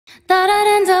Thought I'd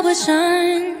end up with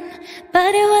Sean,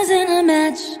 but it wasn't a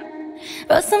match.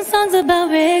 Wrote some songs about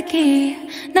Ricky,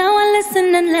 now I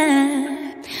listen and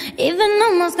laugh. Even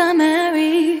almost got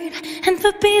married, and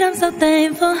for Pete I'm so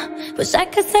thankful. Wish I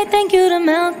could say thank you to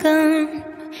Malcolm,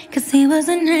 cause he was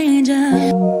an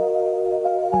angel.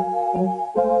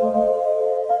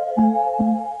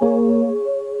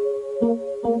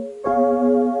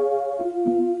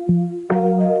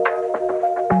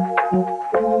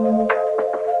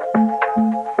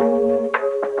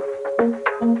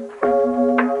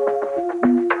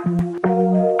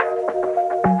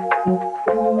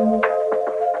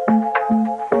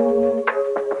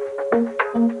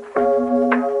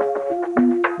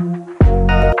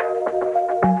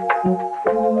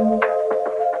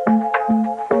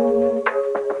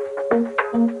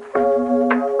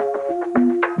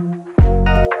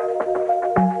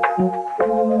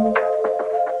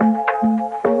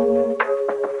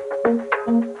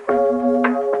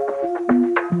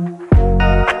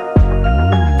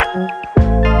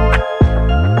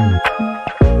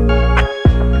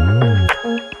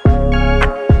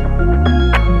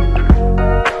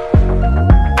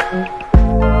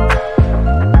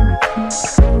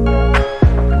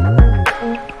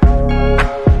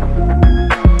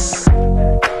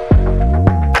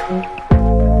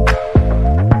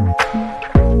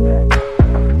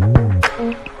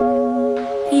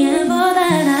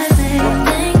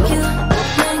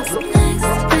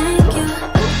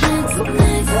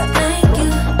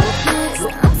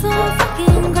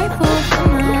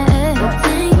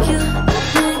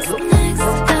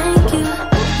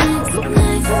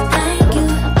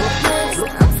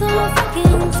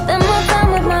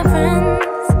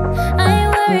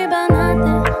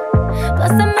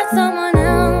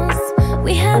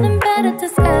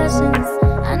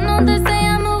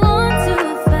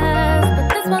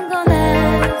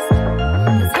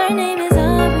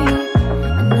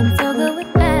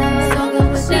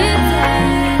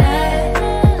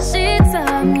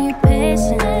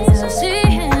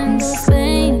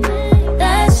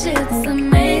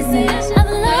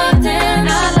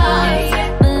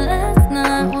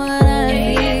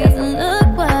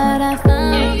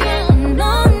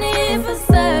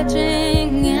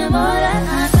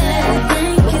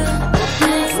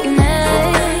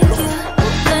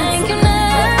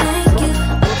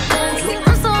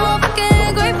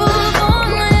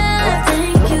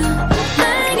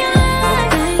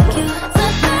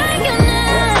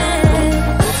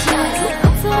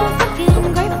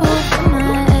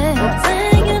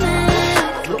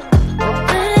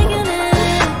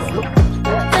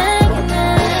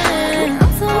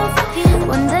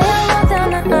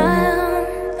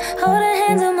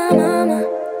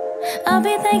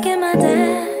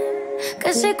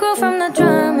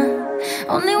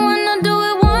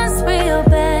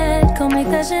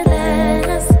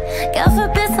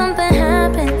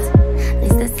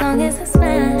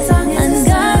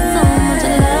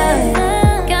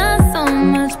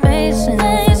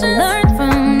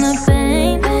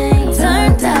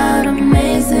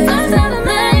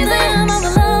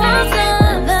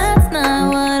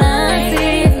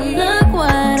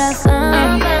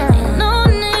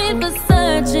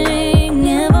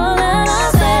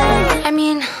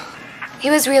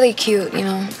 Really cute, you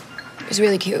know. It was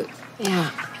really cute. Yeah.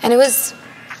 And it was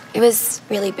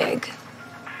really big.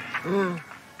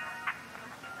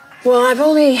 Well, I've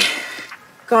only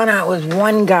gone out with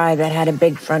one guy that had a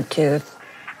big front tooth.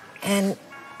 And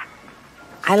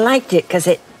I liked it because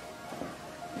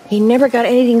he never got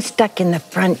anything stuck in the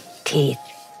front teeth.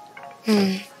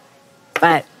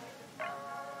 But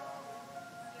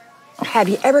have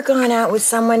you ever gone out with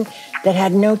someone that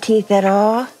had no teeth at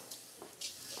all?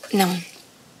 No.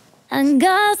 I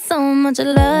got so much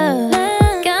love.